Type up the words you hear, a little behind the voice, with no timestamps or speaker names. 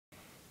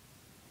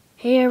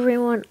Hey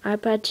everyone,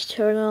 iPad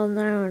Tutorial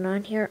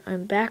 909 here.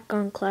 I'm back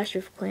on Clash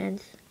of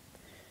Clans.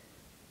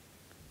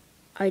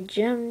 I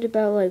gemmed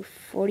about like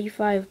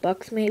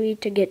 $45 maybe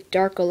to get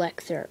Dark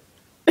Elixir.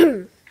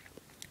 So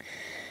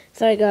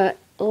I got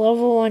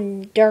level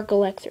 1 Dark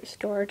Elixir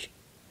storage,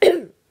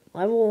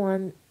 level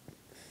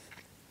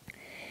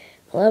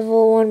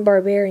 1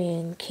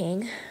 Barbarian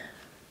King,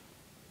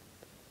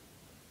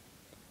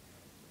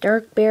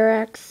 Dark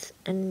Barracks,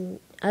 and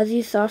as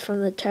you saw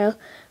from the title,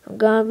 I'm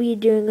gonna be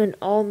doing an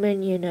all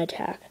minion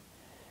attack.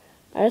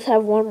 I just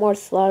have one more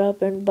slot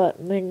open, but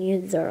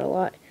minions are a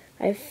lot.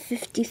 I have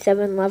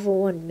 57 level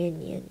 1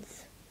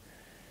 minions.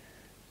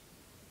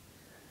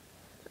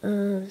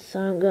 So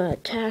I'm gonna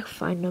attack,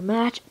 find a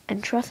match,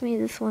 and trust me,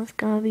 this one's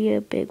gonna be a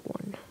big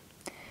one.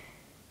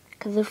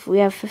 Because if we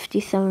have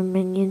 57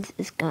 minions,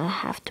 it's gonna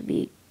have to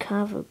be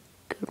kind of a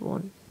good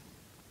one.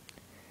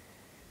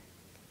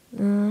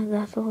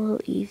 That's a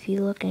little easy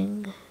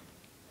looking.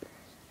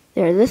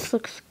 There, this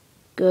looks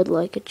good,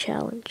 like a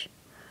challenge.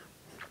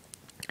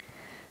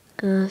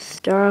 Gonna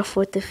start off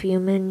with a few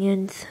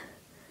minions.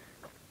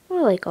 I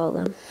like all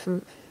of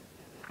them.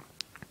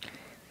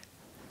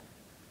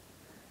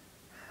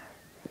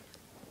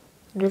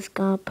 I'm just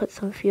gonna put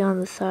some few on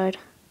the side.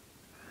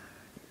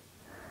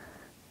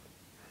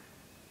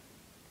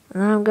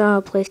 And then I'm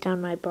gonna place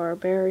down my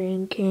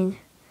Barbarian King.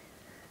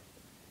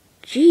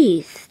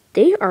 Jeez,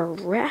 they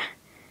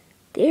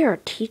are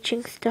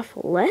teaching stuff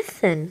a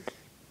lesson.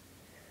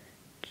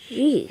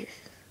 Jeez.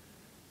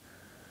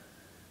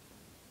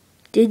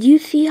 Did you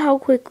see how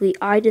quickly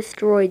I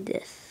destroyed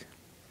this?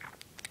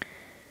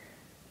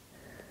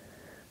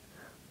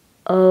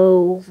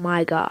 Oh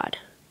my god.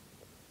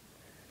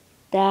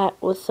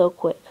 That was so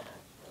quick.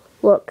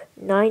 Look,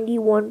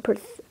 91%,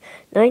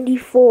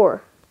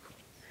 94.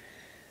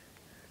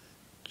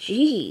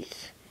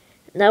 Jeez.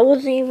 That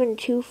wasn't even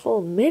 2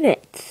 full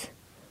minutes.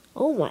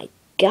 Oh my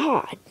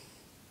god.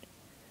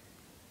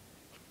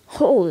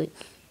 Holy.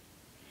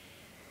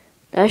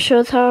 That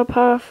shows how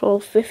powerful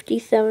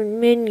 57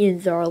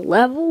 minions are.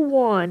 Level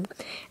 1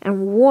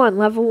 and 1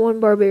 level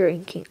 1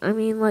 Barbarian King. I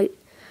mean, like,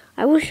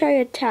 I wish I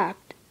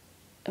attacked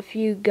a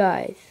few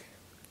guys.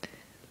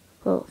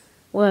 Well,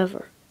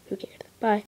 whatever. Who cares?